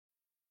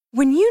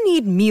When you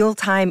need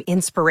mealtime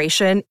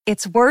inspiration,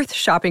 it's worth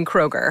shopping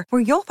Kroger,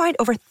 where you'll find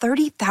over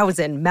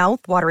 30,000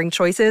 mouth-watering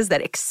choices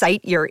that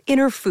excite your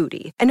inner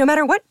foodie. And no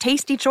matter what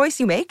tasty choice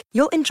you make,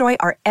 you'll enjoy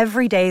our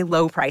everyday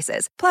low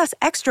prices, plus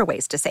extra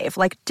ways to save,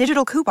 like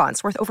digital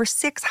coupons worth over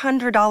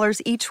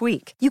 $600 each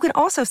week. You can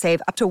also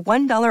save up to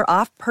 $1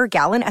 off per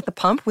gallon at the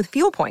pump with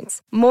fuel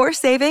points. More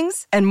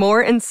savings and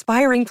more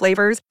inspiring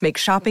flavors make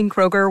shopping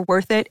Kroger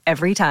worth it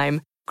every time.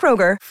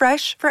 Kroger,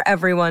 fresh for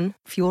everyone.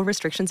 Fuel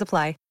restrictions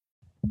apply.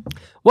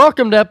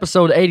 Welcome to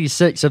episode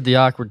 86 of The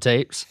Awkward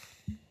Tapes,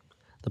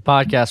 the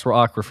podcast where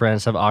awkward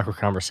friends have awkward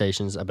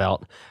conversations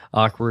about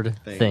awkward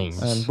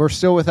things. And we're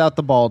still without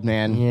the bald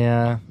man.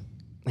 Yeah.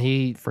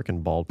 He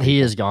freaking bald.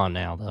 He is gone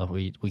now, though.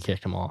 We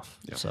kicked him off.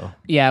 Yep. So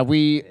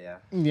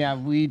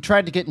we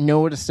tried to get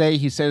Noah to stay.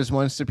 He said his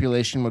one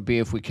stipulation would be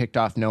if we kicked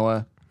off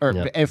Noah, or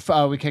if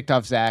we kicked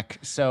off Zach.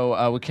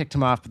 So we kicked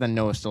him off, but then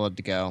Noah still had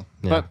to go.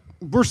 Yeah.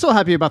 But we're still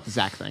happy about the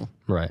Zach thing.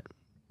 Right.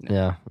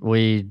 Yeah.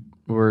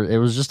 It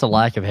was just a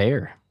lack of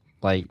hair.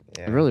 Like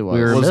it really was.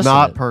 It was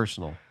not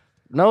personal.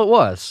 No, it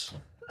was.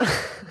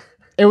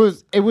 It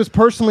was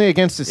personally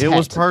against his head. It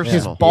was personal.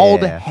 His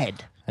bald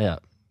head. Yeah.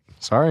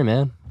 Sorry,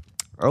 man.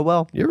 Oh,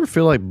 well. You ever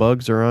feel like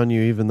bugs are on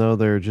you even though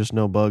there are just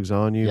no bugs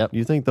on you? Yep.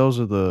 You think those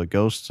are the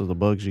ghosts of the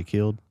bugs you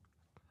killed?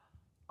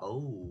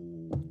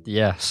 Oh.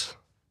 Yes.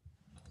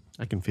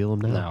 I can feel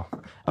them now.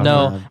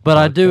 No, but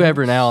I do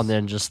every now and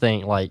then just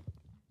think, like,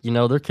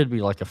 there could be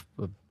like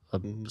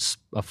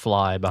a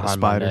fly behind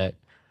my neck.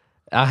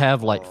 I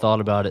have thought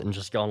about it and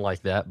just gone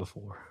like that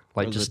before.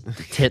 Like just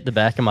hit the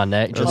back of my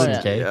neck just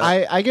in case.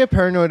 Yeah. I get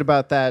paranoid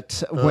about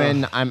that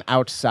when I'm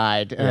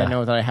outside and I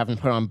know that I haven't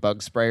put on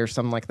bug spray or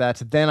something like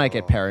that. Then I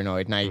get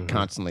paranoid and I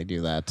constantly do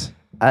that.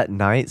 At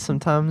night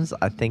sometimes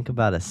I think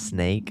about a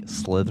snake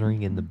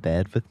slithering in the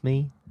bed with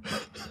me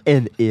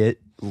and it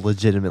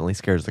legitimately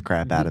scares the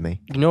crap out of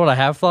me. You know what I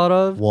have thought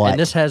of? What? And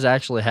this has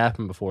actually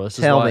happened before. This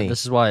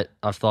is why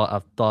I've thought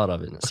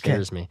of it and it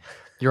scares me.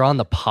 You're on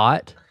the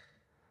pot,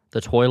 the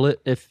toilet,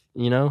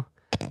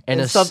 and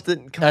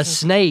a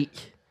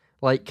snake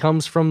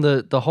comes from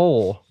the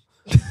hole.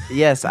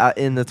 Yes,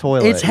 in the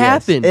toilet. It's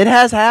happened. It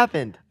has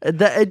happened.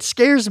 It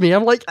scares me.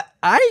 I'm like,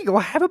 I ain't gonna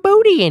have a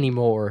booty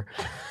anymore.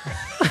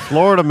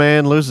 Florida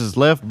man loses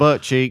left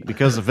butt cheek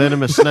because of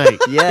venomous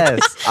snake.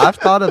 Yes, I've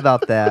thought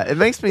about that. It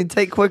makes me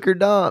take quicker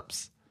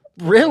dumps.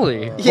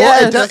 Really?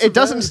 Yeah, it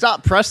doesn't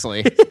stop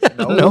Presley.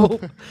 No.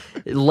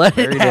 Let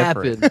it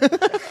happen.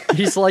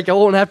 He's like, I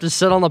won't have to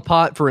sit on the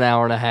pot for an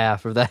hour and a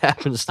half if that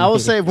happens to me. I will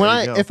say,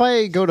 if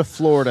I go to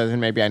Florida, then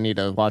maybe I need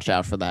to watch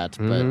out for that.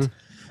 But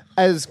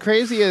as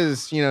crazy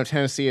as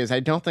Tennessee is, I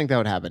don't think that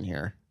would happen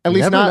here. At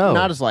least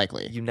not as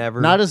likely. You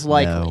never not as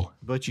likely. know.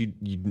 But you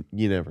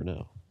never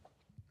know.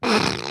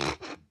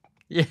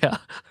 Yeah.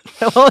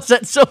 How is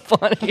that so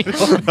funny?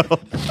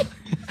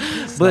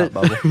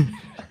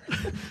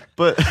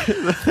 But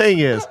the thing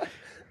is,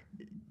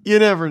 you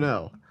never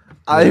know.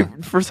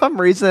 For some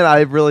reason,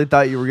 I really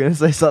thought you were going to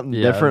say something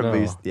different.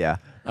 No. Yeah.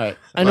 All right.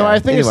 I know. I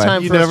think it's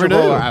time for us to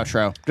roll our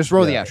outro. Just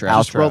roll the outro.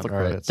 Just roll the All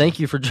right. credits. Thank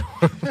you for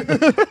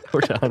joining.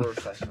 We're done.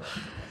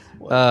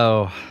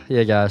 Oh,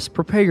 yeah, guys.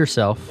 Prepare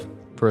yourself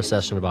for a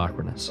session of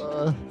awkwardness.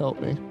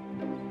 Help me.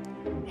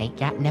 Ain't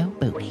got no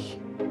booty.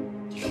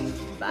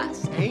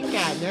 Ain't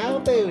got no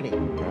booty.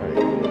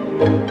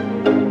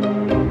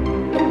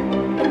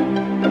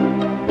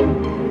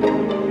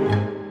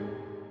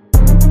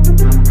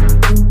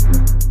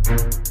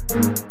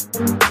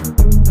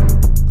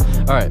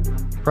 All right.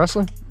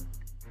 Presley,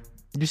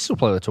 you still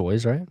play with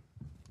toys, right?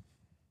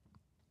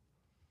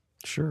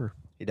 Sure.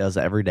 He does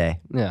it every day.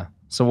 Yeah.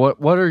 So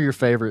what are your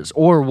favorites,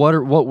 or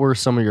what were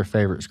some of your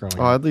favorites growing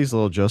I up? had these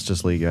little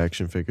Justice League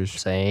action figures.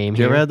 Same. Did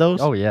you ever here. have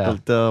those? Oh yeah.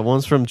 The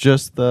ones from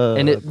just the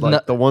And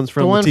the ones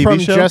from The one TV from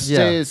show.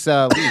 Justice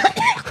League.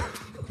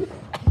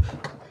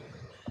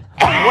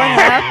 What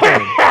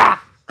happened?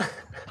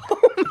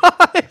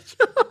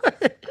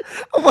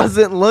 I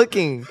wasn't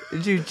looking.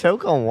 Did you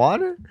choke on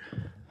water?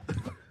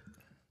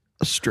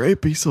 A stray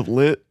piece of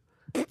lint.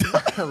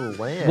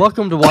 Land.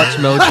 Welcome to Watch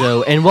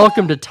Mojo, and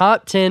welcome to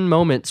Top 10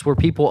 Moments Where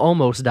People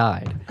Almost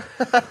Died.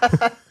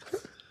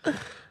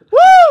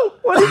 Woo!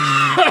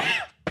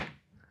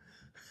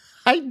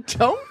 I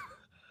don't.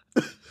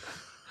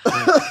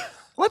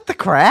 What the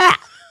crap?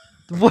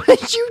 What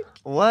did you...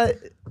 What?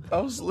 I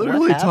was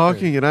literally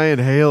talking and I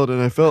inhaled and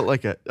I felt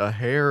like a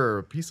hair or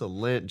a piece of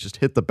lint just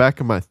hit the back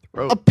of my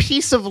throat. A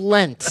piece of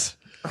lint.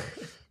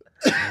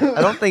 I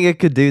don't think it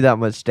could do that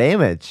much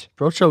damage.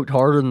 Bro choked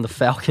harder than the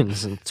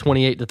Falcons in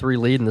 28-3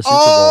 lead in the Super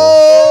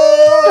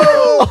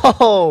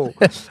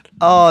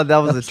Oh, that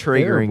was a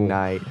triggering terrible.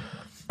 night.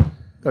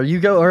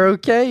 Bowl. Are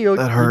okay? You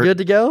good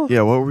to go?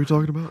 Yeah, what were we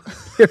talking about?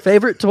 Your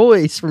favorite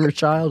toys from your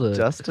childhood.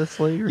 Justice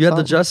League or You had the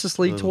something? Justice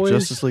League toys?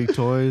 Justice League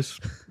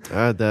toys.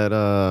 I had that,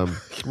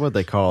 what'd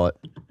they call it?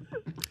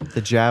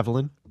 The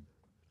Javelin,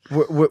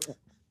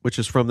 which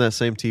is from that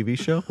same TV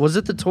show. Was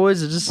it the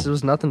toys? It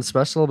was nothing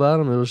special about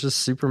them. It was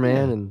just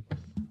Superman and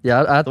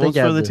Yeah, I The think ones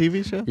I for had the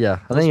TV show? Yeah,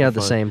 I Those think I were had the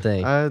fun. same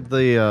thing. I had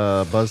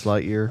the Buzz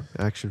Lightyear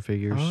action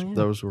figures. Oh, yeah.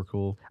 Those were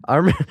cool. I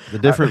remember The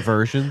different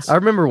versions. I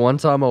remember one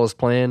time I was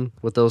playing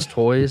with those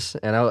toys,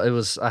 and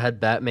I had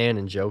Batman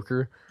and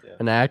Joker,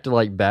 and I acted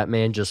like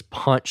Batman just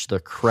punched the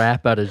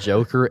crap out of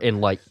Joker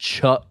and like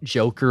chucked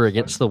Joker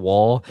against the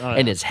wall,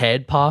 and his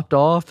head popped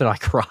off, and I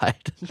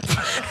cried.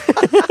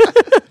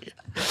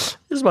 This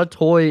is my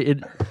toy.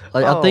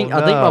 I think my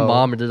no.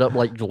 mom ended up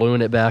like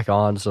gluing it back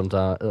on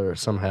sometime or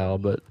somehow,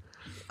 but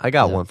I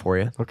got one for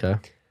you. okay.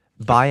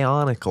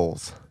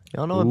 Bionicles.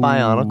 Y'all know what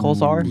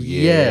Bionicles are?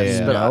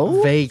 Yes,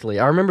 but vaguely.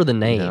 I remember the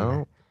name.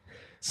 No.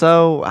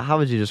 So, how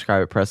would you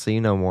describe it, Presley?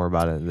 You know more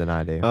about it than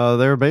I do.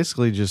 They were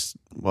basically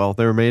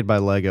they were made by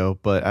Lego,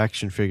 but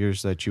action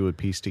figures that you would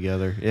piece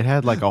together. It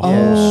had like a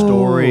whole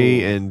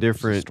story and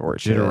different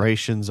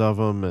generations of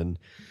them, and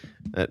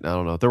I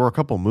don't know. There were a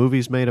couple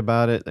movies made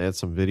about it. They had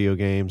some video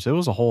games. It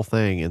was a whole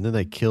thing, and then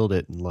they killed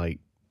it in like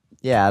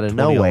out of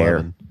nowhere.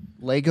 2011.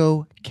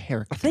 Lego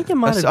character. I think it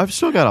might have. I've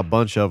still got a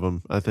bunch of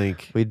them. I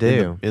think We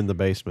do. in the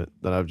basement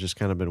that I've just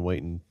kind of been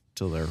waiting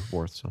till they're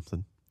worth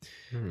something.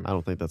 I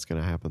don't think that's going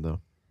to happen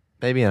though.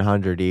 Maybe in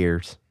 100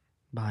 years.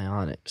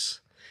 Bionics.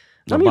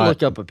 No, Let me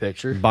look up a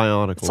picture.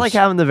 Bionicles. It's like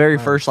having the very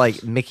first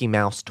like Mickey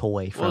Mouse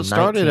toy from it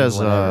started 19 as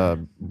whatever. a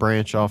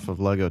branch off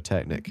of Lego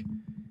Technic.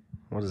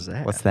 What is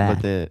that? What's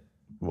that? But then,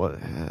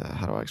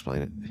 how do I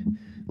explain it?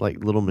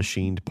 Like little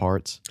machined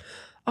parts.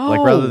 Oh,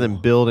 Like rather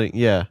than building,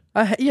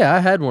 I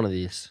had one of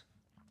these.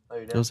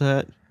 Was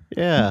that?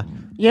 Yeah,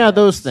 Yeah,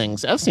 those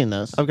things. I've seen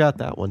those. I've got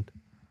that one.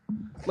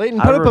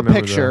 Leighton, I put up a remember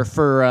picture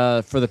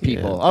for the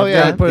people. Oh I've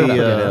yeah, got put it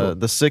up.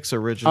 the 6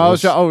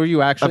 originals. Were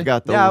you actually? I've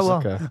got those. Yeah, I will.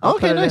 Okay. I'll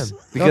Okay, put it nice. in.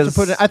 Because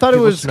I thought it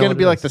people was should know going to what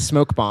be it like is. the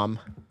smoke bomb.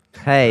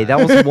 Hey, that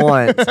was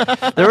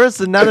once. There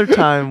was another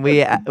time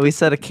we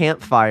set a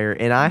campfire,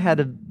 and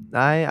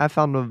I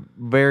found a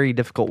very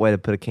difficult way to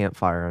put a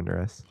campfire under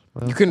us.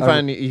 You couldn't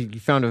find. You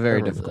found a very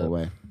remember difficult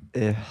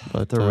that. way.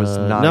 But there was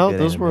not. no, good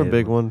those were a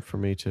animated big one. one for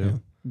me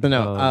too. But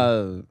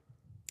no.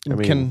 I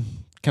mean-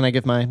 Can I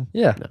give mine?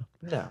 Yeah.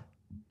 No.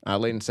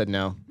 Leighton said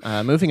no.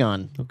 Moving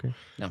on. Okay.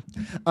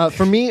 No.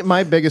 For me,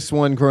 my biggest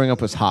one growing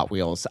up was Hot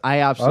Wheels. I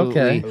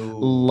absolutely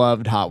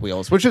loved Hot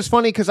Wheels, which is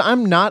funny because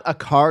I'm not a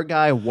car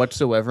guy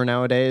whatsoever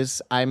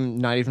nowadays. I'm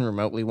not even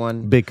remotely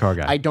one. Big car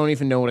guy. I don't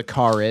even know what a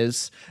car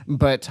is.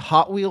 But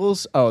Hot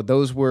Wheels,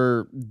 those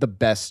were the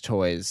best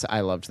toys.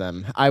 I loved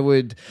them. I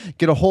would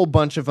get a whole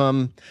bunch of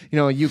them. You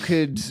know, you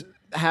could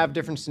have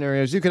different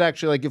scenarios. You could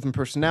actually like give them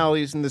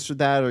personalities and this or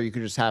that, or you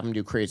could just have them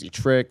do crazy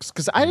tricks.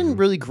 Because I didn't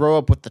really grow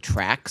up with the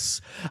tracks.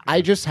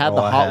 I just had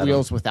the Hot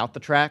Wheels without the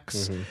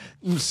tracks.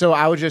 So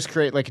I would just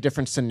create like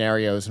different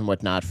scenarios and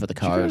whatnot for the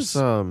Did you cars.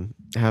 guys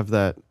have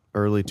that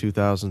early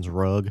 2000s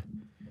rug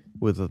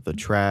with the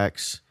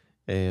tracks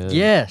and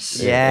Yes.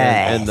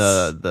 and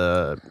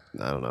the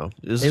I don't know.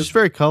 It was just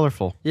very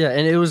colorful. Yeah,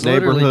 and it was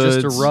literally just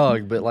a Neighborhoods.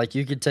 rug, but like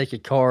you could take a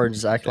car and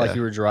just act like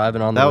you were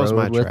driving on the That road was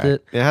my with track.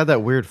 it. It had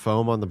that weird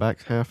foam on the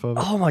back half of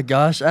it. Oh my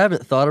gosh, I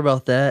haven't thought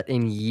about that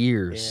in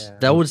years.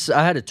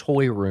 I had a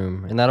toy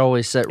room, and that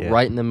always sat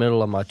right in the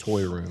middle of my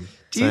toy room.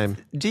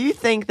 Do you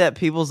think that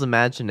people's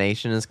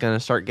imagination is going to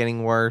start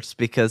getting worse?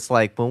 Because,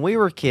 like, when we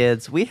were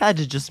kids, we had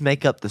to just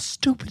make up the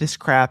stupidest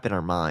crap in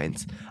our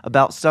minds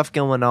about stuff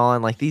going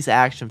on. Like, these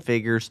action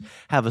figures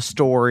have a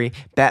story.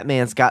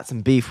 Batman's got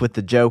some beef with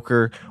the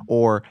Joker.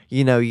 Or,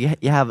 you know, you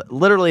have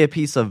literally a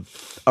piece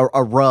of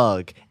a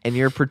rug, and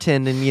you're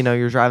pretending, you know,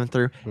 you're driving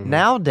through.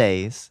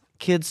 Nowadays,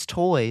 kids'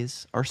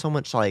 toys are so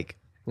much, like,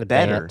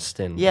 better. Advanced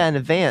and- in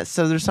advance.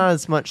 So there's not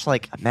as much,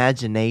 like,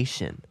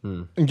 imagination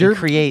and You're-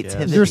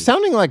 creativity. You're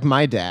sounding like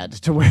my dad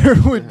to where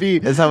it would be.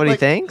 Is that what he like-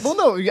 thinks? Well,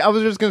 no, I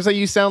was just going to say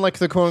you sound like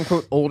the quote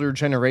unquote older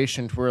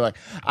generation to where like,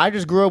 I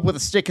just grew up with a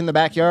stick in the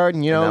backyard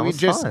and, you And know, that we'd was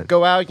just fun.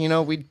 go out, you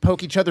know, we'd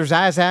poke each other's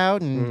eyes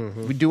out and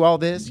we'd do all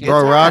this. you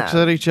Throw know. rocks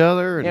at each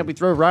other. And Yeah, we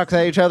throw rocks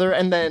at each other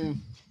and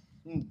then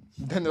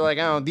they're like,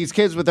 oh, these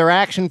kids with their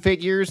action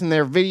figures and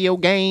their video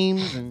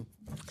games. And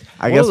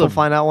I One guess of we'll the-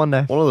 find out one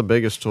day. one of the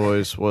biggest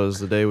toys was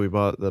the day we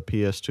bought the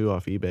PS2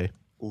 off eBay.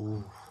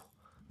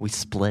 We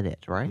split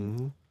it, right?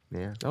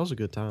 Yeah. That was a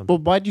good time. well,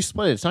 why'd you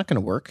split it? It's not going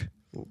to work.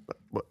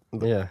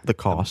 Yeah, The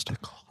cost.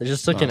 it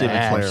just took an Didn't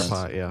axe.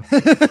 clarify,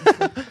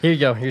 yeah. Here you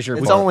go. Here's your.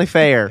 It's part. only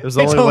fair. It was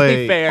the It's only only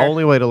way, fair.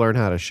 only way to learn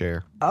how to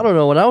share. I don't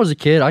know. When I was a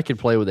kid, I could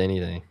play with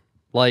anything.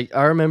 Like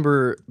I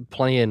remember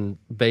playing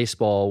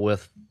baseball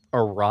with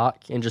a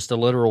rock and just a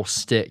literal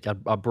stick.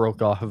 I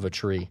broke off of a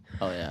tree.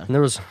 Oh, yeah. And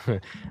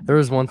there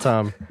was one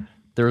time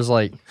there was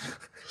like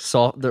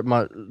there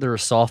were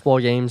softball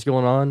games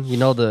going on. You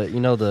know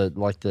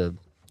the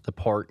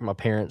park my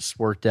parents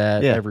worked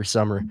at every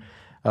summer.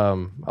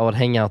 I would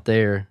hang out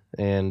there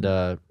and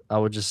I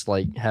would just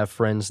like have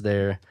friends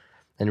there,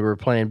 and we were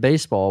playing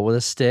baseball with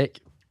a stick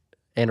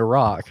and a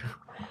rock.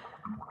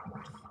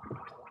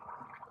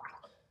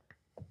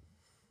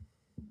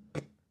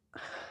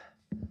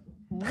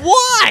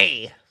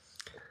 Why?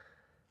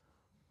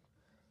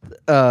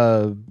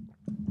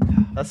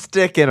 A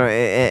stick and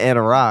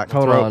a rock.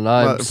 Hold on,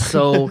 I'm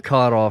so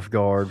caught off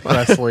guard,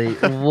 Presley.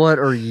 What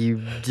are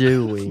you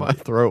doing? My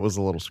throat was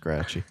a little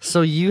scratchy.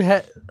 So you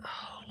had,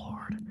 oh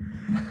Lord,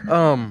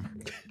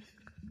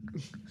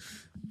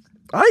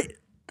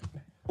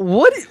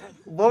 what?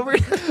 What were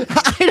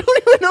I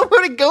don't even know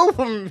where to go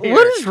from here.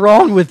 What is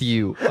wrong with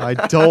you? I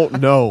don't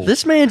know.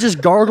 This man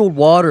just gargled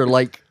water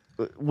like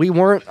we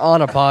weren't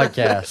on a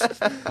podcast.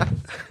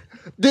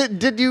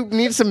 Did you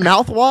need some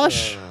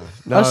mouthwash?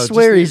 No, I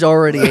swear he's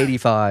already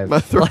 85. my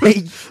throat, Like,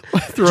 my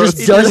throat just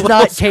is does a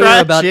not little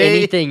care about scratchy.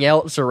 anything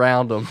else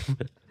around him.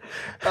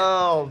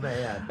 Oh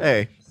man.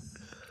 Hey,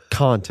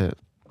 content.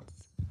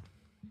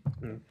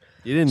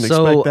 You didn't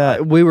So expect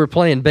that. we were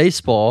playing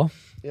baseball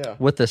Yeah.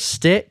 with a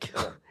stick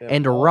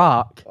and a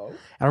rock.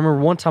 I remember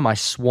one time I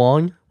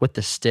swung with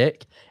the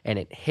stick and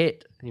it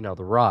hit, the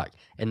rock,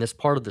 and this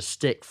part of the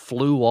stick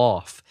flew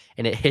off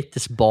and it hit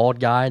this bald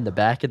guy in the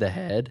back of the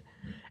head.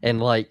 And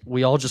like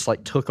we all just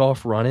like took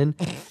off running,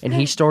 and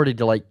he started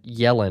to like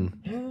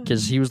yelling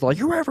because he was like,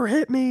 "Whoever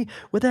hit me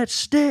with that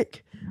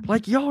stick,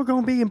 like y'all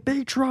gonna be in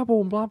big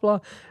trouble," and blah blah.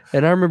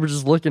 And I remember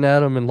just looking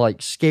at him and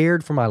like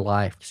scared for my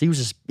life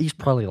because he's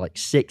probably like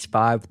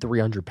 6'5",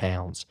 300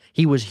 pounds.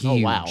 He was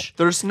huge. Oh, wow.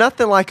 There's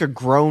nothing like a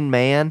grown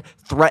man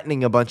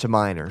threatening a bunch of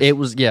minors. It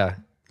was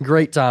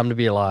great time to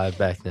be alive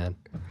back then.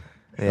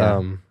 Yeah.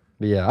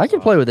 But yeah, I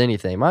can play with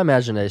anything. My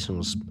imagination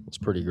was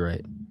pretty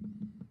great.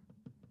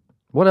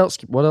 What else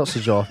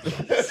did y'all?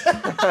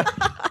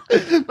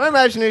 My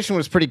imagination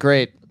was pretty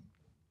great.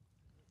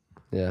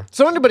 Yeah.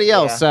 So anybody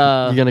else? You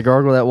gonna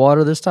gargle that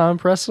water this time,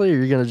 Presley, or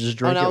you gonna just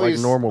drink now it like a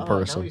he's- normal now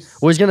person? he's-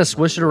 Well, he's gonna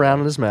swish it around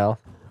in his mouth.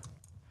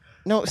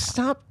 No,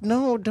 stop.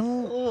 No,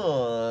 don't.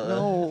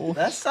 No.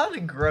 That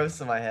sounded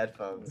gross in my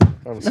headphones.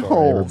 I'm sorry,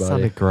 No. everybody.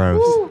 Sounded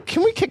gross. Ooh,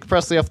 can we kick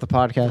Presley off the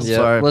podcast? Yeah,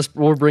 Sorry.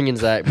 we're bringing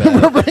Zach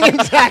back.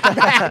 Bringing Zach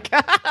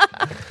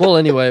back. Well,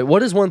 anyway,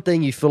 what is one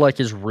thing you feel like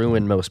has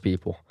ruined most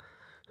people?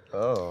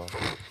 Oh.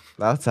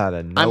 That's out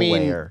of I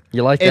mean- nowhere.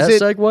 You like Is that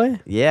it- segue?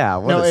 Yeah,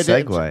 what No, a it-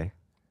 segue.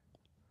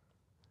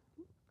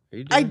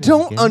 I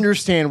don't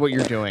understand what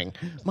you're doing.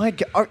 My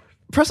God,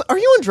 Presley, are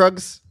you on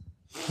drugs?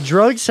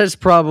 Drugs has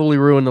probably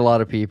ruined a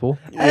lot of people,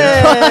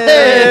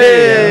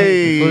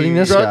 Hey! including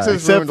this Drugs guy.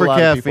 has Except ruined for a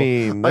lot of people.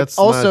 caffeine. Like, That's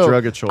also, not a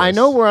drug of choice. I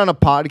know we're on a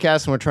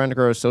podcast and we're trying to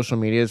grow social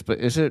medias, but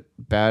is it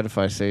bad if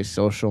I say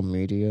social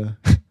media?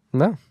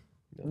 No,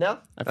 No,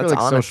 I feel like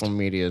social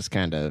media is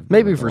kind of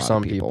maybe for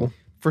some people.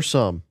 For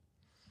some.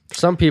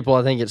 Some people,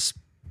 I think it's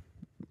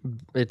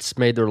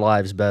made their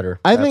lives better.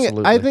 I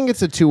Absolutely. think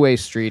it's a two-way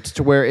street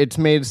to where it's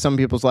made some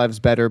people's lives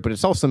better, but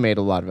it's also made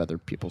a lot of other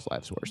people's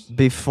lives worse.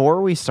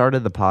 Before we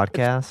started the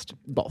podcast,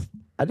 Both.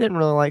 I didn't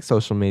really like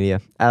social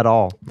media at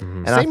all.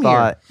 And Same I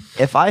thought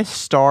if I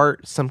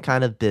start some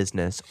kind of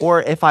business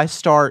or if I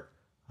start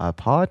a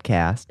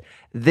podcast,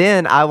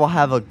 then I will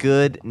have a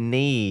good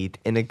need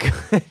and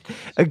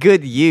a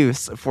good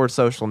use for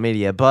social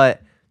media.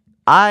 But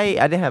I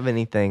didn't have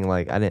anything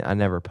I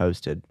never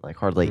posted like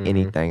hardly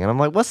anything. And I'm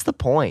like, what's the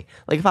point?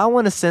 Like if I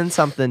want to send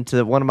something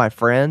to one of my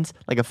friends,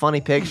 like a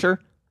funny picture,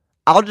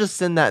 I'll just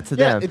send that to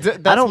Yeah, them.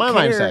 that's I don't my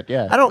care. mindset,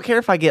 yeah. I don't care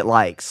if I get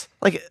likes.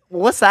 Like,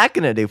 what's that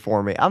gonna do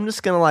for me? I'm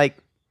just gonna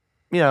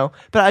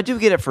but I do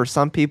get it for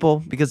some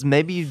people because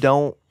maybe you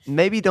don't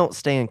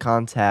stay in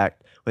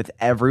contact with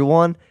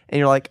everyone, and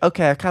you're like,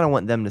 okay, I kind of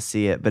want them to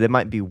see it, but it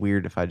might be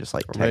weird if I just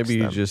like Or text maybe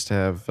you them. just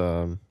have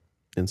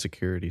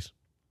insecurities.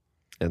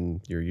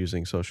 And you're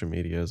using social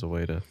media as a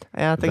way to.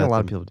 Yeah, I think a vet lot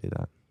of them. people do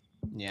that.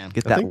 Yeah.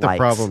 Get I that think likes. the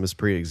problem is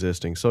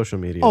pre-existing. Social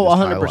media. Oh,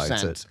 just 100%.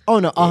 highlights it. Oh,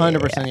 no,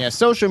 100%. Yeah.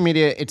 Social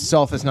media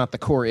itself is not the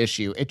core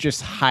issue. It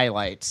just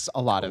highlights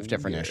a lot of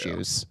different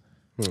issues.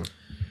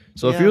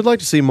 So if you would like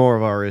to see more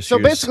of our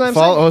issues, basically I'm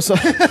follow us.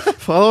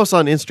 Follow us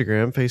on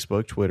Instagram,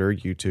 Facebook, Twitter,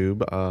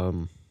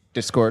 YouTube,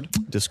 Discord.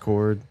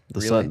 Discord,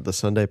 the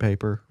Sunday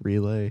Paper,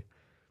 Relay.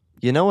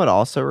 You know what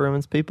also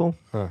ruins people?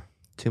 Huh.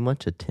 Too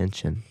much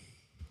attention.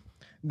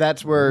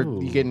 That's where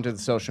you get into the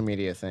social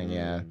media thing,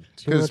 yeah.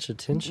 Too much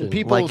attention.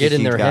 people Like get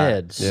in their keep got-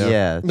 heads. Yeah. Yeah,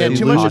 Yeah, they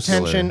too much lose-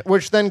 attention,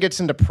 which then gets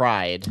into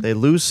pride. They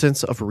lose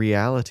sense of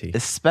reality.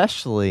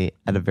 especially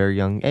at a very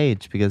young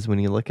age, because when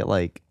you look at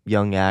like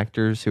young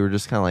actors who are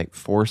just kind of like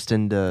forced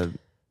into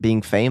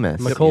being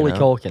famous. Macaulay you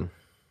know? Culkin.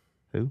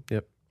 Who?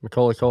 Yep.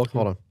 Macaulay Culkin.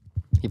 Hold on.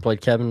 He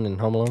played Kevin in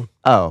Home Alone.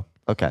 Oh,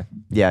 okay.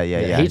 Yeah. He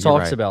you're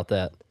talks right. about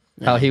that.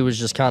 How he was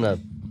just kind of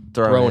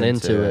Thrown thrown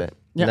into it.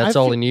 Yeah, And that's I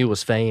all feel- he knew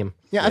was fame.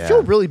 Yeah, I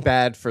feel really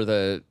bad for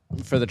the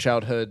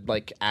childhood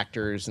like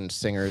actors and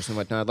singers and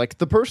whatnot. Like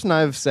the person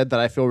I've said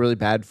that I feel really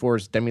bad for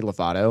is Demi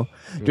Lovato,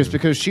 just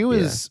because she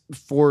was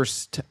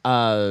forced.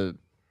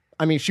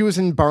 I mean, she was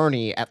in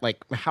Barney at like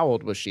how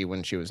old was she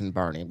when she was in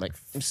Barney? Like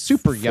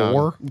super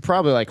young,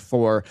 probably like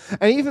 4.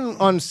 And even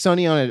on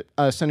Sunny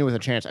Sunny with a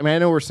Chance. I mean, I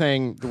know we're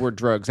saying the word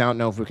drugs. I don't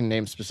know if we can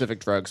name specific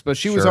drugs, but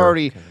she was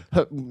already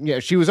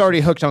she was already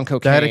hooked on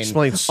cocaine. That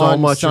explains so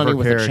on much of Sunny her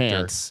with character. a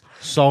Chance.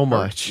 so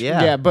much.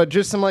 Yeah. But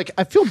just I'm like,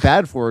 I feel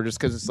bad for her just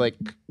because it's like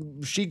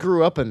she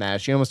grew up in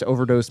that. She almost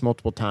overdosed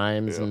multiple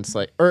times, and it's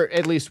like, or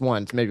at least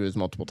once, maybe it was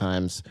multiple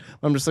times.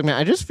 I'm just like, man,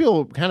 I just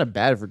feel kind of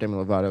bad for Demi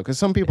Lovato because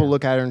some people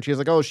look at her and she's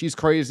like, oh, she's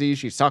crazy,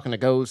 she's talking to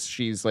ghosts,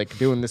 she's like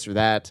doing this or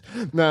that.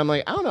 No, I'm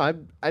like, I don't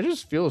know, I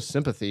just feel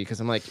sympathy because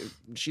I'm like,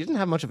 she didn't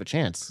have much of a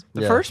chance.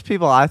 The first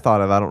people I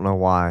thought of, I don't know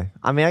why.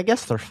 I mean, I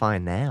guess they're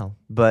fine now.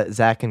 But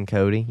Zach and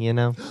Cody, you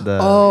know?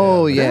 They're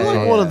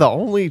like one of the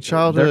only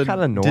childhood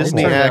kinda normal.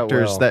 Disney Turned out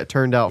actors well. that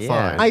turned out Yeah.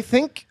 fine. I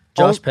think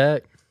Josh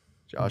Peck.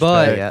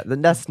 But Yeah,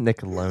 then that's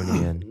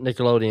Nickelodeon.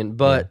 Nickelodeon.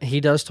 But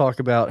he does talk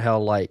about how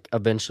like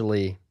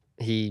eventually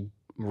he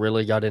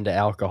really got into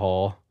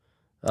alcohol.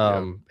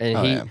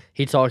 And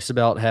he talks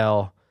about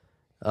how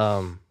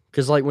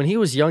because like when he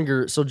was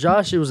younger, so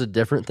Josh, it was a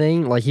different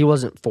thing. Like he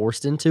wasn't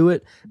forced into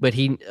it, but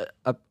he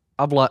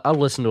I've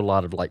listened to a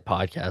lot of like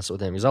podcasts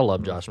with him because I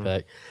love Josh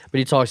Peck. But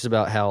he talks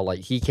about how like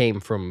he came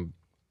from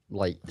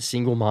like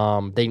single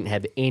mom. They didn't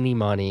have any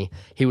money.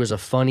 He was a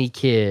funny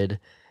kid.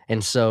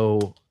 And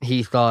so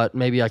he thought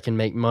maybe I can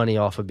make money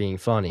off of being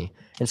funny.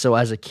 And so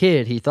as a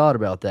kid, he thought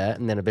about that.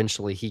 And then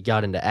eventually he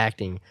got into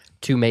acting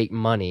to make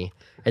money.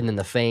 And then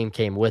the fame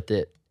came with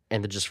it.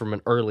 And just from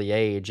an early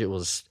age, it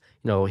was,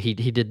 you know, he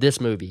did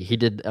this movie. He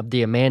did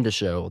The Amanda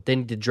Show. Then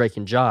he did Drake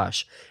and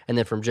Josh. And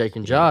then from Drake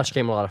and Josh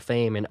came a lot of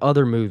fame in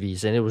other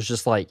movies. And it was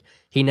just like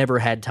he never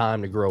had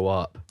time to grow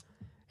up.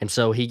 And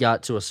so he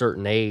got to a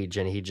certain age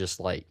and he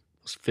just like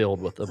was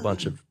filled with a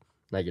bunch of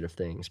negative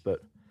things. But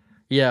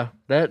yeah,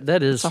 that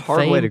is It's a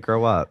hard way to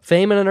grow up.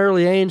 Fame at an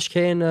early age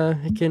can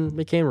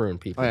ruin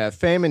people. Oh yeah,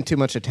 fame and too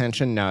much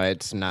attention. No,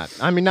 it's not.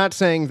 I mean, not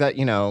saying that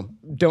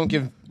don't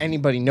give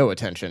anybody no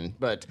attention,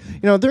 but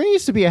there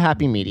needs to be a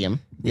happy medium.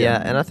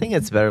 Yeah, and I think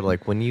it's better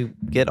like when you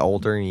get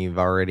older and you've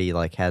already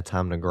like had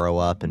time to grow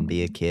up and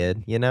be a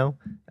kid,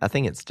 I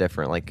think it's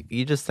different. Like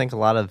you just think a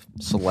lot of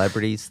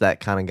celebrities that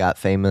kind of got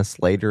famous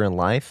later in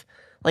life,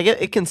 like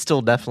it can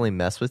still definitely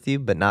mess with you,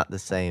 but not the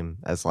same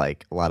as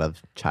like a lot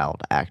of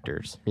child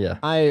actors. Yeah.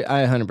 I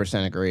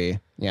 100% agree.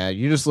 Yeah,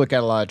 you just look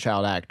at a lot of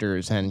child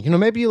actors and,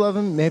 maybe you love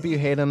them, maybe you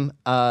hate them,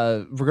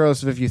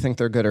 regardless of if you think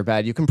they're good or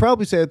bad. You can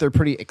probably say that they're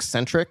pretty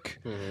eccentric.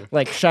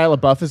 Like Shia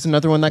LaBeouf is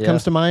another one that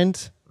comes to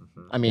mind.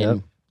 I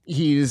mean,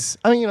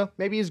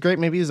 maybe he's great,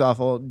 maybe he's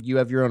awful. You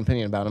have your own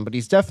opinion about him, but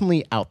he's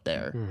definitely out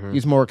there.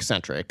 He's more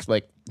eccentric.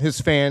 Like his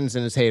fans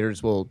and his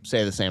haters will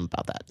say the same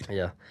about that.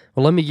 Yeah.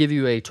 Well, let me give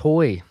you a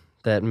toy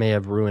that may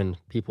have ruined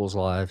people's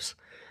lives.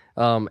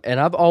 And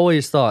I've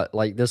always thought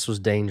like this was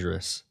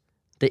dangerous.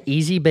 The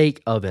Easy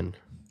Bake Oven.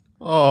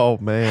 Oh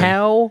man.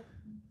 How?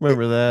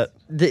 Remember that?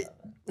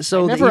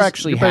 I never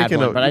actually had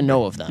one, but I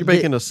know of them. You're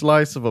baking a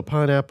slice of a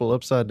pineapple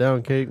upside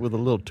down cake with a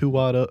little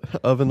 2-watt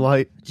oven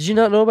light. Did you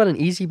not know about an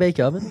Easy Bake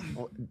Oven?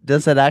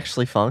 Does it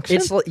actually function?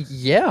 It's like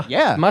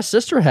yeah. My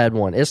sister had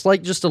one. It's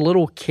like just a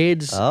little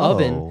kid's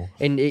oven,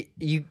 and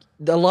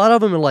a lot of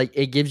them are like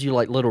it gives you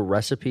like little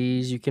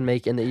recipes you can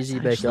make in the Easy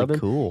Bake Oven.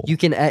 Cool. You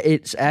can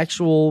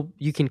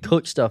you can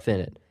cook stuff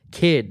in it.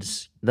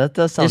 Kids. That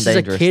does sound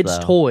dangerous. This is a kid's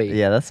though. toy.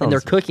 Yeah, that sounds. And they're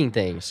cooking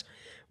things.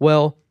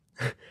 Well,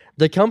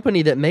 the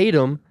company that made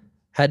them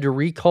had to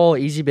recall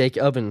Easy Bake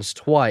Ovens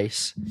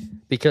twice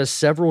because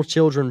several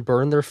children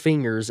burned their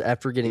fingers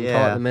after getting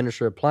caught in the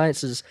miniature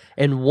appliances,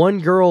 and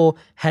one girl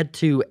had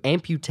to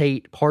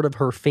amputate part of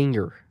her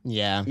finger.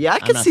 Yeah. Yeah, I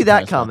can see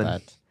that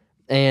coming.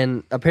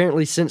 And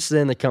apparently since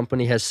then, the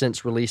company has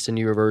since released a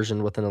newer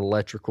version with an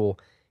electrical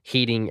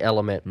heating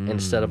element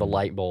instead of a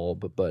light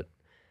bulb. But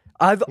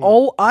I've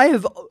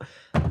always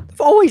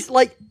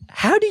like,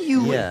 how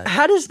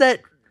does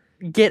that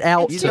get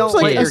out? You to don't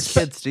kids? let your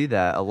kids do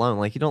that alone.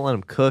 Like you don't let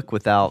them cook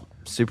without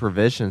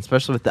supervision,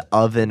 especially with the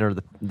oven or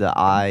the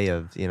eye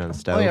of the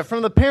stove. Oh yeah,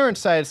 from the parent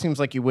side, it seems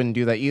like you wouldn't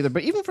do that either.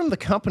 But even from the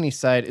company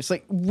side, it's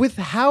like with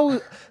how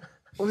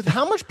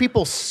much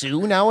people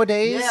sue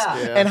nowadays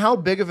and how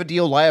big of a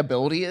deal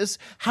liability is,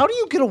 how do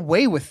you get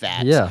away with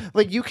that? Yeah.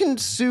 Like you can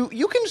sue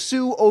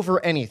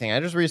over anything. I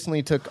just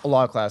recently took a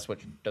law class,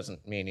 which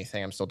doesn't mean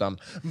anything. I'm still dumb.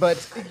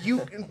 But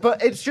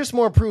it's just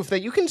more proof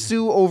that you can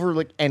sue over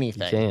like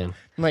anything. You can.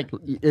 Like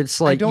it's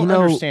like I don't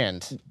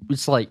understand.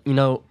 It's like,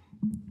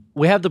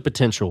 we have the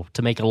potential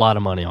to make a lot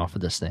of money off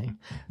of this thing.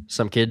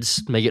 Some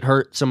kids may get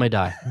hurt, some may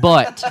die.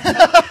 But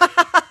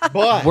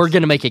we're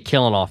going to make a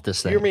killing off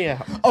this thing. Hear me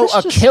out.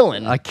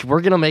 Killing.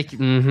 We're going to make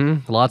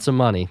lots of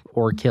money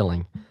or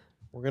killing.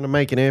 We're gonna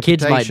make an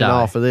Kids might amputation die.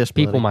 off of this.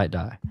 People buddy. might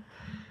die.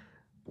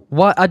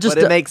 Why? but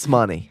it makes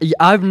money.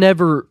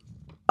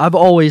 I've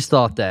always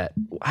thought that.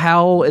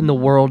 How in the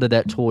world did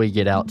that toy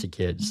get out to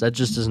kids? That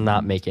just does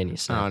not make any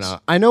sense. I don't know.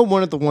 I know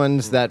one of the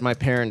ones that my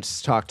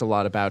parents talked a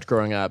lot about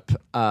growing up,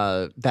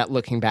 that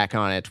looking back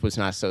on it was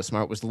not so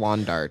smart, was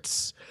lawn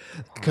darts.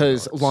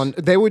 Because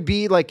they would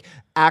be like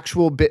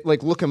actual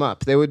look them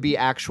up. They would be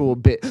actual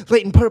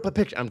Leighton, put up a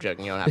picture. I'm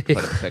joking. You don't have to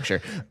put up a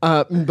picture.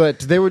 But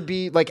they would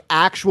be like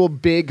actual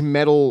big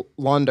metal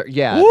lawn dart.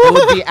 Yeah. They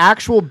would be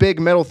actual big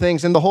metal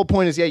things. And the whole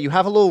point is, you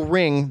have a little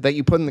ring that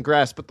you put in the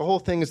grass, but the whole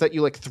thing is that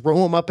you like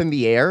throw them up in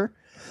the air.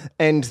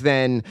 and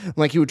then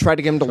like you would try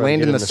to get him to land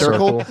get in in the the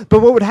circle. circle.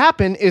 But what would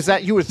happen is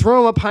that you would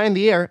throw him up high in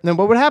the air, and then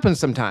what would happen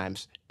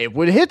sometimes? It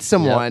would hit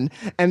someone,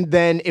 and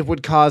then it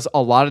would cause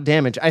a lot of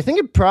damage. I think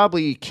it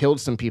probably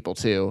killed some people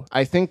too.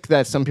 I think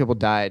that some people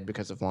died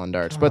because of lawn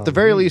darts, but at the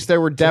very least,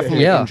 there were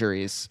definitely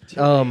injuries.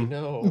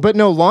 But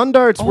no, lawn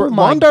darts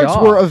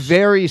were a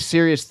very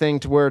serious thing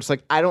to where it's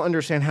like I don't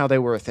understand how they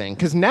were a thing,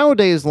 because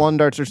nowadays lawn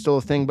darts are still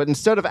a thing, but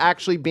instead of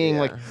actually being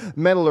like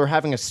metal or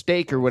having a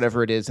stake or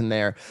whatever it is in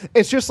there,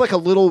 it's just like a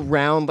little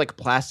round like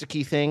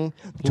plasticky thing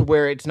to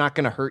where it's not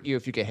going to hurt you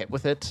if you get hit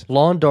with it.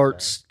 Lawn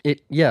darts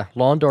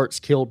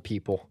killed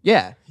people.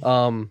 Yeah.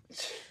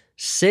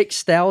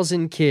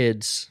 6,000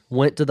 kids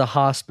went to the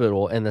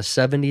hospital in the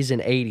 70s and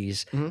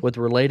 80s with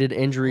related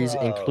injuries,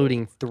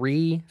 including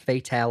 3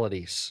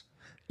 fatalities.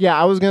 Yeah,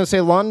 I was going to say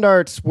lawn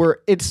darts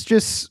it's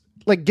just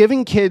like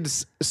giving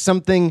kids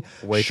something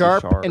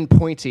sharp and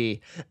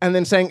pointy and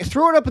then saying,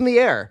 throw it up in the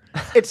air.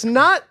 It's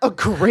not a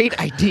great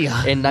idea.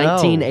 In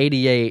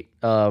 1988,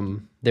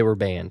 they were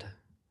banned.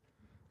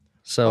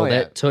 So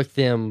that took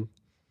them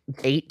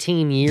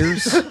 18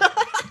 years.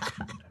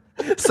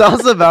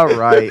 Sounds about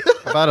right.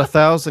 About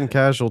 1,000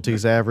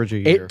 casualties average a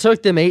year. It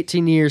took them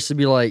 18 years to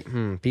be like,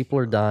 people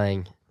are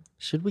dying.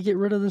 Should we get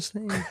rid of this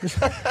thing?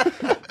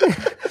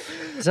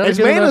 It's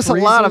made us a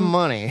lot of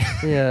money.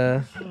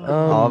 Yeah.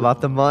 All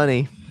about the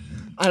money.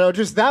 I know,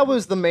 just that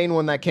was the main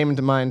one that came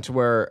into mind to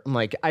where,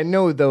 like, I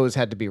know those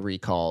had to be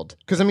recalled.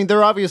 Because, I mean,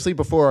 they're obviously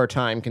before our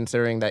time,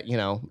 considering that,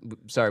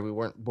 sorry, we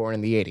weren't born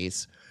in the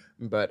 80s.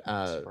 But,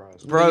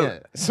 Bro, yeah,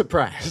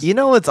 surprise. You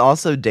know what's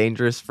also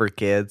dangerous for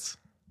kids?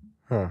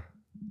 Huh.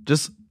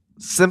 Just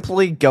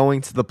simply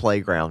going to the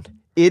playground.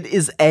 It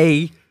is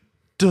a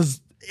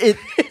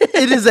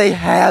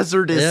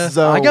hazardous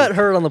zone. I got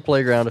hurt on the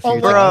playground a few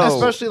Like, times.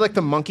 especially like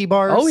the monkey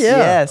bars. Oh, yeah.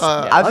 Yes,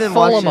 I've been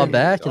fall on my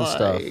back and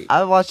stuff.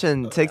 I'm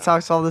watching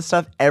TikToks, all this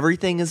stuff.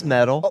 Everything is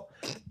metal.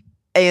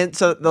 And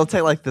so they'll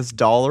take like this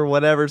doll or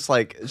whatever. It's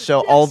like show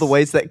all the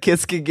ways that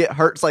kids can get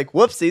hurt. It's like,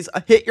 whoopsies,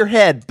 hit your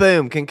head,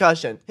 boom,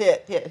 concussion,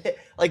 hit.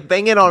 Like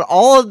banging on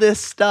all of this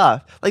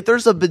stuff. Like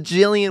there's a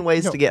bajillion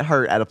ways to get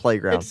hurt at a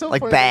playground. It's so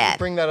like funny bad. that you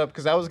bring that up,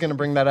 because I was going to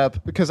bring that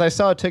up because I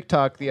saw a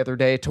TikTok the other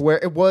day to where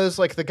it was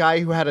like the guy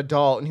who had a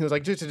doll and he was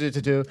like do,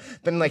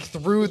 then like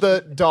threw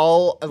the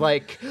doll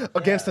like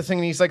against the thing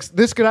and he's like,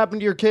 this could happen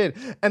to your kid,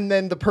 and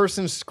then the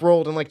person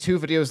scrolled and like 2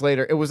 videos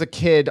later it was a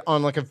kid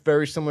on like a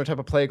very similar type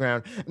of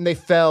playground and they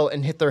fell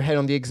and hit their head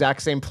on the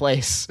exact same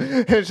place.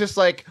 It's just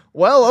like,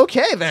 well,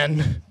 okay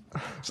then.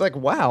 It's like,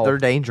 wow, They're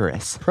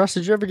dangerous. Press,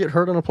 did you ever get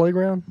hurt on a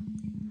playground?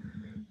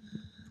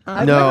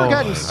 I've never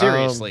gotten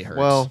seriously hurt.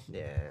 Well,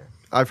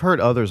 I've hurt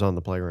others on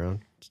the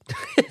playground.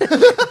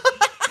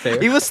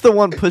 He was the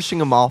one pushing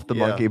them off the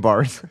monkey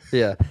bars.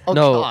 Yeah. Oh,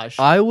 no, gosh.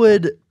 I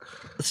would.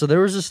 So there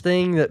was this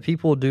thing that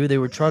people do. They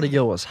would try to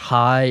go as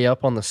high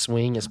up on the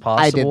swing as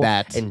possible.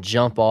 that. And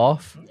jump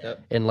off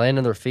and land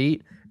on their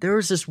feet. There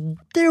was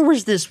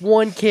this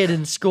one kid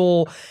in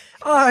school.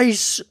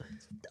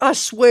 I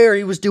swear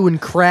he was doing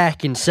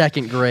crack in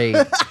 2nd grade.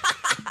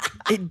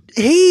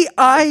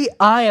 I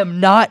am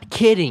not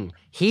kidding.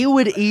 He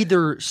would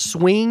either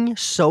swing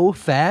so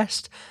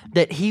fast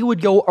that he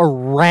would go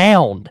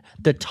around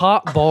the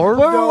top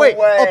bar. Wait.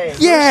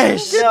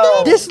 Yes,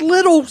 No. this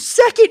little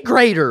 2nd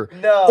grader.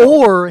 No.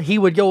 Or he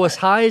would go as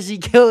high as he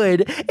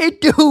could and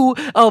do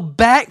a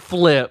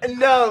backflip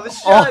No,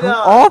 shut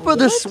up. off of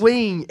the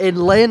swing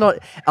and land on.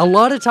 A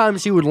lot of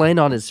times he would land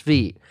on his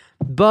feet.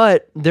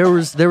 But there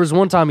was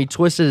one time he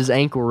twisted his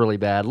ankle really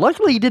bad.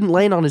 Luckily, he didn't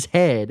land on his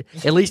head.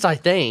 At least I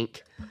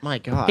think. My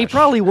God. He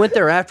probably went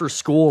there after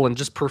school and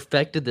just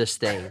perfected this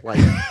thing. Like,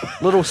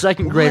 little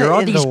 2nd grader. All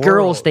in these the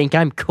girls world? think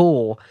I'm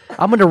cool.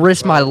 I'm going to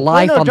risk my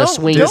life on the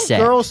swing don't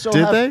set. Girls still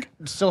Did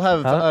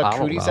have I don't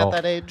cooties know. at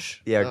that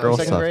age? Yeah, girls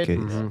second have grade?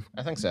 cooties.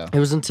 I think so. It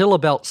was until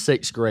about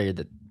 6th grade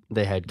that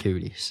they had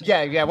cooties.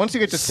 Yeah. Once you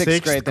get to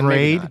 6th grade, then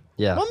maybe grade? not.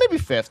 Yeah. Well,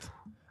 maybe 5th.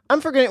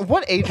 I'm forgetting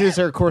what ages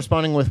are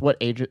corresponding with what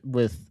age.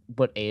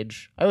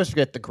 I always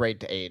forget the grade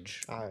to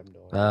age.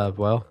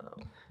 Well,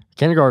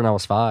 kindergarten I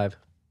was 5.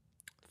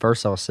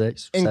 First I was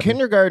 6. In 7.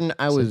 kindergarten,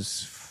 I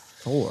was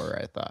 4.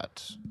 I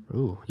thought.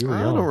 Ooh, you were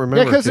I young. don't remember.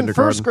 Yeah, because in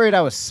kindergarten. 1st grade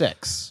I was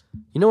 6.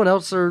 You know what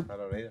else are?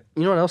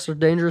 You know what else are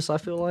dangerous? I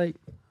feel like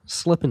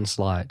slip and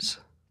slides.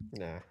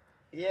 Yeah.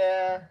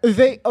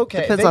 They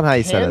Depends on how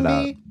you set it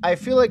be. I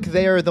feel like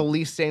they are the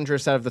least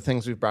dangerous out of the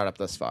things we've brought up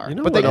thus far. You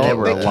know but what they, else- can, They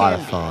were they a lot can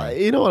of be. fun.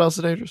 You know what else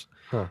is dangerous?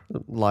 Huh.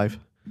 Life.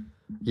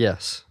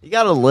 Yes. You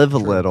gotta live a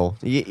little.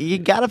 You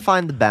gotta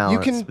find the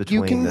balance. You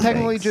between can the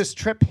technically things. just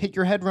trip, hit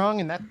your head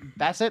wrong, and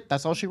that's it.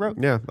 That's all she wrote.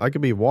 Yeah, I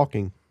could be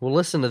walking Well,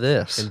 listen to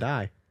this. and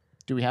die.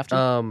 Do we have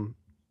to?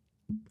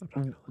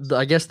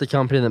 I guess the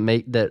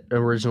company that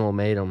original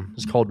made them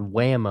is called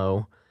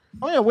Whammo.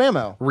 Oh yeah,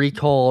 whammo.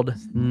 Recalled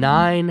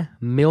 9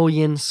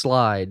 million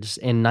slides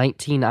in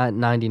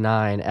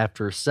 1999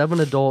 after 7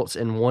 adults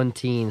and 1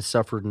 teen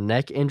suffered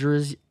neck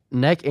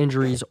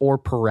injuries or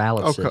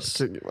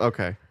paralysis.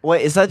 Okay.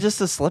 Wait, is that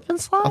just a slip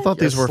and slide? I thought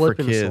these A were for slip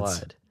and kids.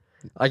 slide.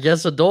 I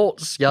guess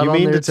adults got You on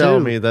mean there to tell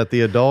too. me that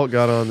the adult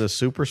got on this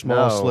super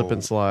small No. slip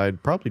and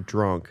slide, probably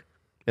drunk,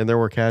 and there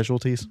were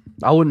casualties?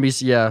 I wouldn't be.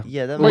 Yeah,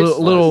 Yeah, that Like, makes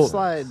little-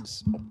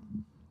 slides.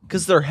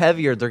 because they're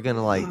heavier. They're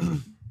gonna like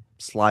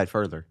slide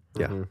further.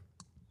 Yeah.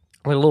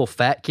 like little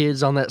fat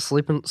kids on that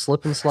slip and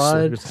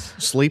slide.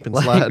 Sleep and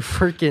Like slide.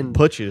 freaking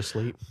Put you to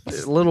sleep.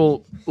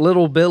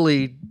 little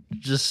Billy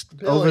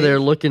just over there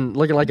looking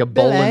like a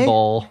bowling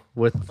ball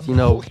with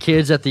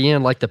kids at the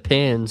end like the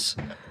pins.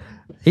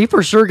 He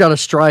for sure got a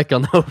strike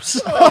on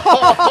those.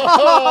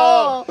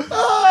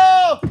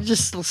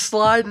 Just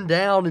sliding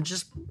down and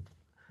just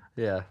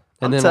And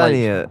I'm then telling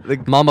you,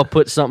 the, Mama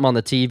put something on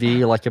the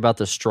TV like about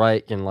the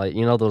strike and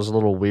those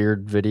little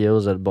weird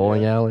videos at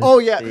bowling alleys. Oh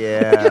yeah,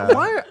 Yeah.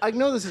 Why? I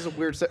know this is a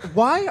weird.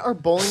 Why are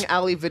bowling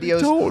alley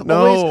videos don't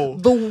always know.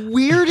 the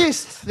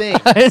weirdest thing?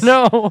 I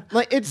know.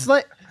 It's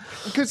like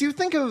because you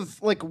think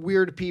of like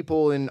weird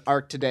people in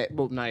art today.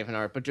 Well, not even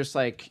art, but just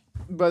like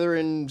whether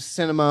in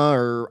cinema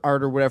or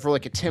art or whatever,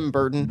 like a Tim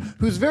Burton,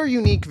 who's very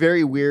unique,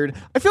 very weird.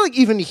 I feel like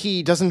even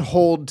he doesn't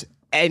hold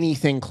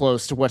anything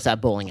close to what's at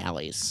bowling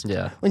alleys.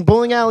 Yeah. Like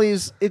bowling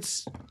alleys,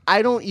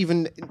 I don't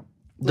even.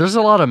 There's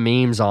a lot of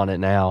memes on it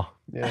now.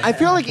 I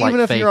feel like even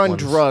if fake you're on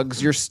ones.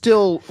 drugs, you're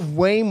still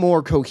way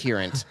more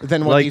coherent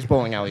than what Like, these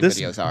bowling alley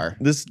videos are.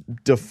 This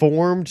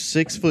deformed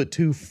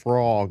 6'2"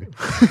 frog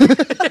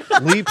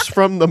leaps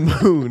from the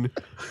moon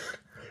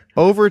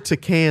over to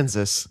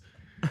Kansas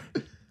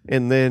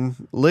and then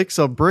licks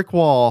a brick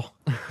wall.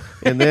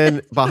 And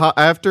then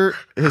after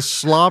his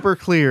slobber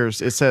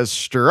clears, it says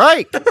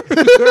strike.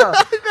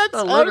 That's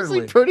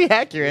honestly literally. pretty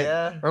accurate.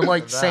 yeah, Or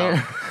like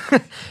Santa,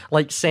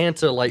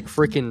 Santa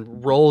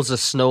freaking rolls a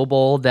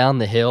snowball down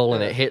the hill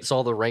and it hits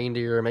all the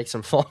reindeer and makes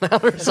them fall down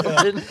or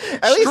something.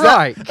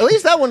 Strike. At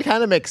least that one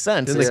kind of makes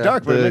sense. It's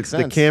dark, but it makes The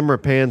sense. camera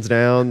pans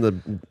down, the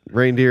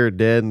reindeer are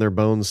dead, and their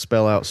bones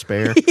spell out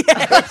spare.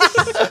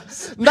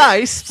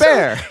 Nice,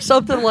 spare.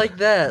 Something like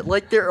that.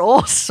 Like they're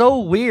all so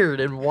weird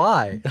and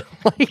why?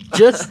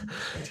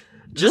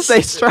 Just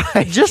say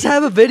strike. Just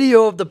have a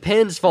video of the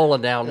pins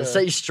falling down and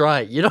say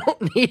strike. You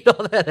don't need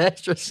all that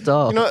extra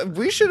stuff. You know,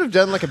 we should have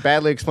done like a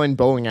badly explained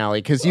bowling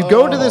alley because you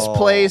go to this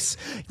place,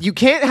 you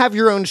can't have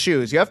your own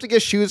shoes. You have to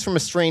get shoes from a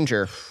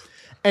stranger.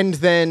 And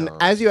then,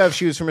 as you have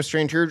shoes from a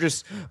stranger, you're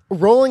just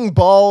rolling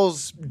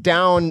balls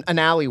down an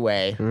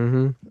alleyway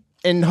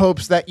in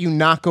hopes that you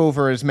knock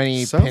over as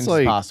many Sounds pins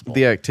like as possible.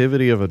 the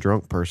activity of a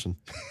drunk person.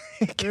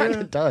 It kind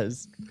of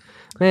does.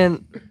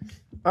 Man,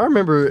 I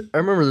remember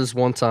this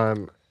one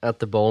time at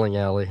the bowling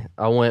alley.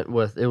 I went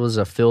with, it was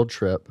a field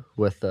trip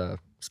with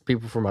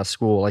people from my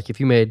school. Like if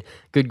you made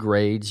good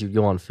grades, you'd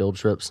go on field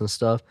trips and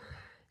stuff.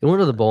 We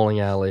went to the bowling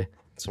alley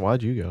So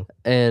why'd you go?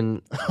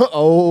 and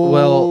Oh.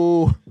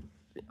 Well,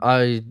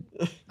 I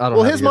don't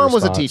Well, have his a good mom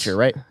was a response. teacher,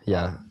 right?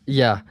 Yeah.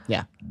 Yeah.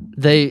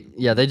 They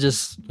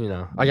just,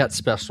 I got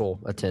special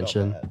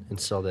attention and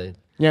so they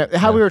Yeah,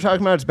 how we were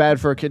talking about it's bad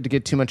for a kid to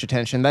get too much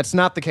attention. That's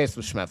not the case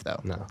with Schmev, though.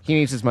 No. He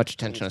needs as much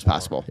attention as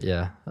possible.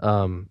 Yeah.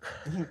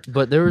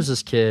 But there was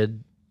this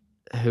kid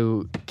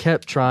who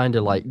kept trying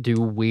to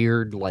do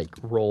weird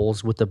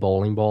rolls with the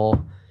bowling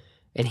ball.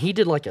 And he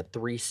did a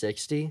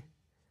 360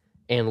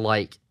 and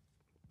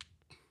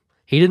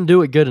he didn't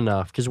do it good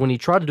enough because when he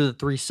tried to do the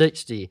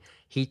 360,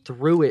 he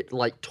threw it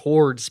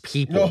towards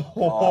people.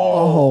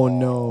 Oh,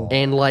 no.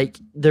 And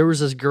there was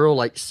this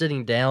girl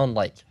sitting down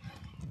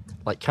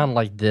kind of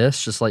like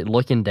this, just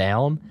looking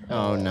down.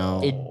 Oh,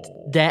 no.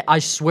 That I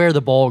swear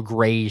the ball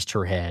grazed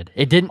her head.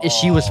 It didn't.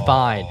 She was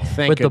fine,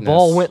 Thank but the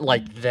ball goodness. went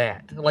like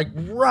that,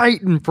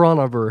 right in front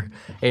of her.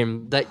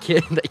 And that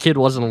kid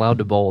wasn't allowed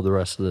to bowl the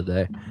rest of the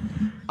day.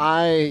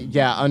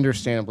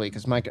 Understandably,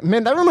 because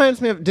man, that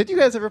reminds me of. Did you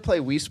guys ever play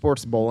Wii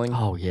Sports Bowling?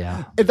 Oh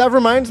yeah, That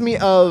reminds me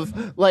of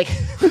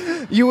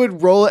you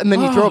would roll it and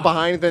then you throw it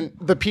behind, then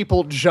the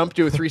people jump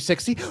to a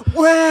 360.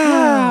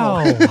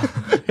 Wow!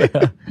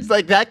 It's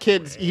like that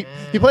kid's. He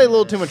played a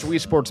little too much Wii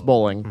Sports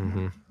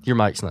Bowling. Your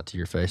mic's not to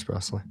your face,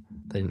 Presley.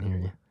 They didn't hear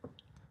you.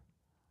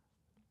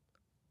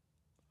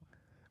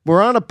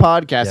 We're on a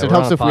podcast. Yeah, It we're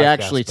helps on a if we podcast,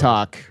 actually but-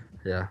 talk.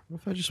 Yeah.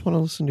 What if I just want to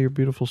listen to your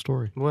beautiful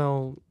story?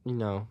 Well,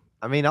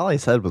 I mean, all he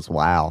said was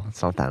 "wow."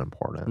 It's not that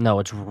important. no,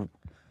 it's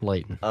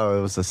blatant. Oh,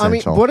 it was I mean,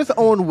 essential. what if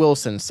Owen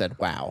Wilson said,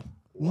 "Wow,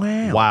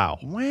 wow, Wow.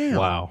 wow,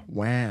 Wow.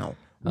 wow,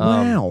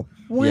 wow,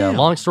 wow"? Yeah.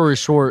 Long story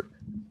short,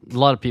 a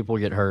lot of people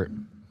get hurt.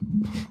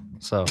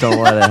 So. Don't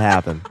let it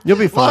happen. You'll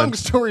be fine. Long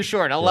story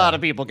short, a lot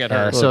of people get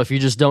hurt. So if you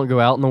just don't go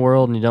out in the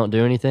world and you don't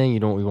do anything, you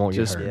won't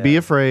Just get hurt. be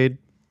afraid.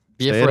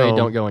 Be stay at afraid. home.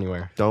 Don't go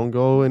anywhere. Don't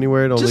go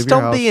anywhere. Don't Just leave your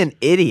don't house. be an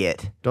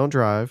idiot. Don't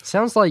drive.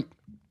 Sounds like.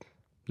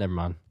 Never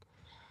mind.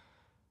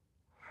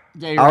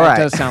 Yeah, you're All right. right.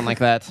 It does sound like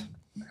that.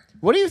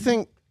 What do you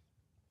think?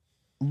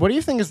 What do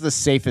you think is the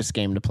safest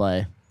game to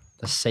play?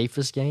 The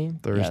safest game.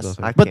 There's Yes.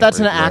 nothing. I But can't that's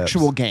an read lips.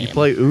 actual game.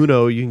 Play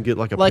Uno, you can get a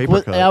Like paper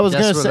what cut. I was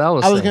That's gonna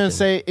what say. I was gonna thinking.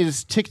 say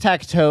is tic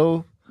tac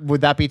toe.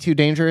 Would that be too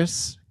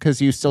dangerous?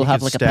 Because you still have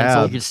could like a stab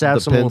pencil. You could stab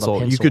the someone with a pencil.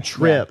 You pencil. could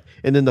trip,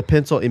 and then the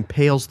pencil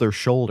impales their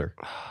shoulder.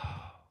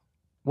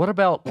 What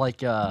about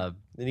Then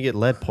you get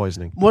lead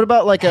poisoning. What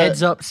about like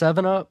Heads Up,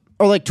 7 Up?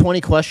 Or like 20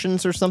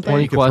 questions or something.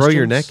 20 You could throw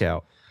your questions. neck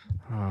out.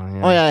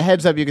 Oh yeah,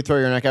 heads up, you could throw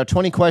your neck out.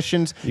 20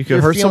 questions. You could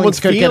your hurt someone's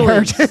could get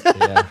hurt.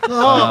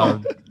 Yeah.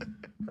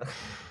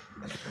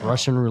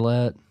 Russian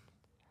roulette.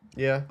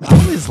 Yeah.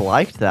 I always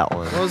liked that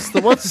one.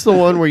 What's the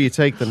one where you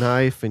take the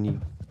knife and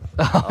you?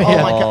 Oh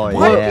my god!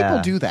 Why do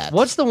people do that?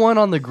 What's the one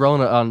on the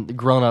Grown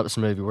Ups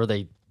movie where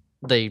they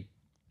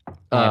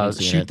haven't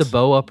seen shoot it. the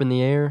bow up in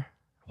the air?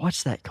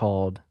 What's that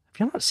called? Have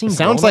y'all not seen?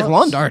 Sounds Grown like Ups?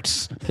 lawn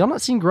darts. Have y'all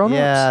not seen Grown Ups?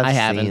 Yeah, I I've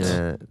haven't.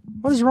 seen it.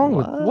 What is wrong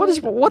with what? It's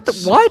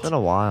been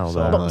a while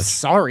though. I'm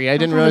sorry, I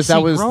didn't I've realize never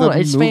that was seen the Grown Ups.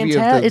 It's movie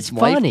fantastic. of the It's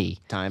funny.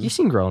 lifetime. You've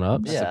seen Grown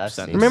Ups? Yeah, I've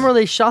seen it. Remember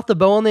they shot the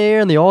bow in the air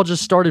and they all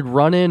just started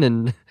running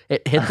and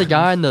it hit the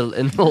guy in the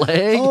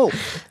leg? Oh,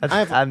 I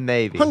have I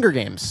maybe. Hunger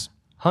Games.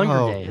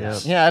 Hunger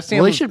Games. Yeah, I've seen.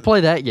 Well, they should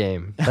play that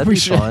game. That'd We be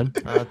should. fun.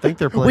 I think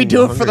they're playing. We do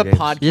the it for the Hunger Games.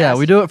 podcast. Yeah,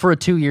 we do it for a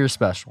 2-year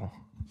special.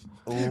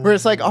 Where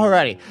it's like,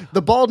 alrighty,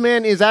 the bald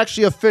man is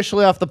actually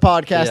officially off the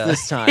podcast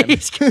this time.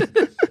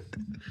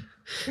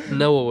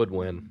 Noah would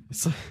win.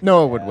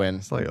 Noah would win.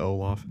 It's like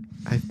Olaf.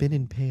 I've been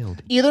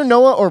impaled. Either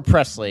Noah or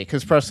Presley,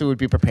 because Presley would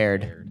be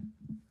prepared.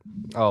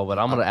 Oh, but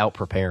I'm gonna out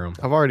prepare him.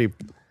 I've already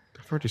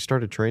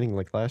started training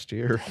like last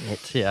year.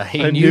 Yeah,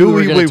 he I knew knew we were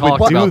we gonna would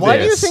talk do about Why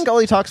do you this. think all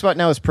he talks about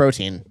now is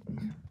protein?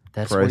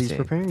 That's what he's Protein.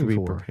 preparing To be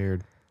for.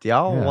 prepared. Do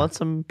y'all Yeah. want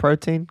some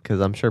protein? Because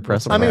I'm sure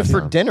Presley. I mean, has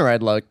for some. dinner,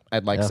 I'd like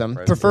Yeah. some,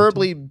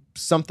 preferably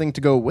something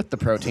to go with the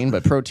protein,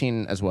 but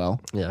protein as well.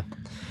 Yeah.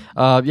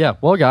 Yeah.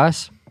 Well,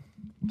 guys,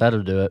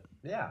 that'll do it.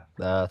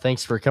 Yeah.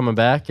 Thanks for coming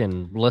back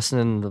and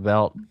listening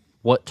about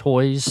what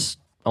toys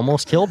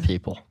almost killed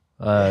people.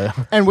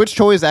 And which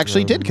toys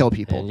actually did kill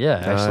people? And yeah,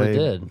 actually I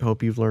did.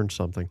 hope you've learned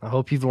something. I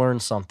hope you've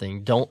learned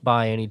something. Don't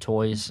buy any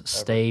toys.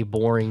 Stay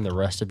boring the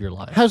rest of your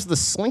life. Has the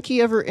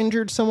Slinky ever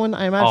injured someone?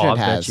 I imagine I it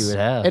has. bet you it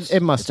has.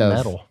 It must It's have.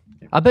 metal.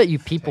 I bet you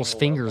people's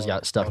fingers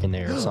got stuck in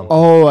there or something.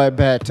 Oh, I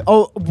bet.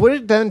 Oh, would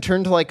it then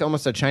turn to like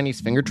almost a Chinese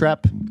finger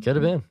trap Could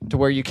have been. to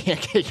where you can't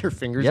get your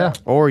fingers Yeah. out?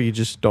 Or you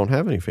just don't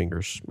have any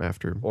fingers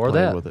after Or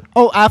playing that. with it.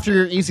 Oh, after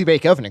your Easy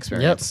Bake Oven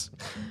experience.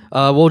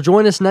 Well,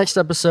 join us next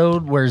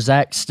episode where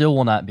Zach still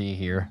will not be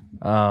here.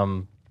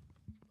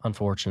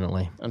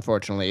 Unfortunately.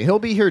 Unfortunately, he'll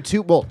be here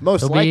too. Well,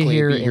 most He'll likely be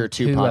here be here in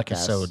two 2 podcasts.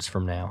 episodes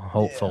from now,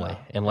 hopefully,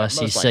 unless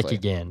he's most sick likely.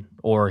 again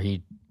or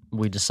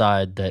we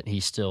decide that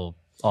he's still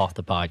off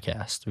the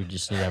podcast. We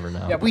just never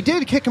know. Yeah, we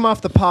did kick him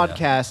off the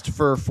podcast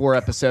for 4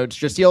 episodes.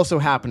 Just he also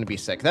happened to be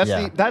sick.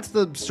 That's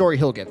the story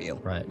he'll give you.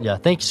 Right. Yeah.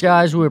 Thanks,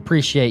 guys. We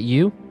appreciate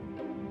you,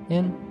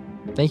 and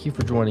thank you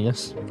for joining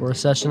us for a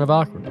session of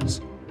awkwardness.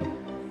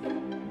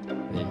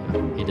 There you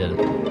go. He did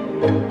it.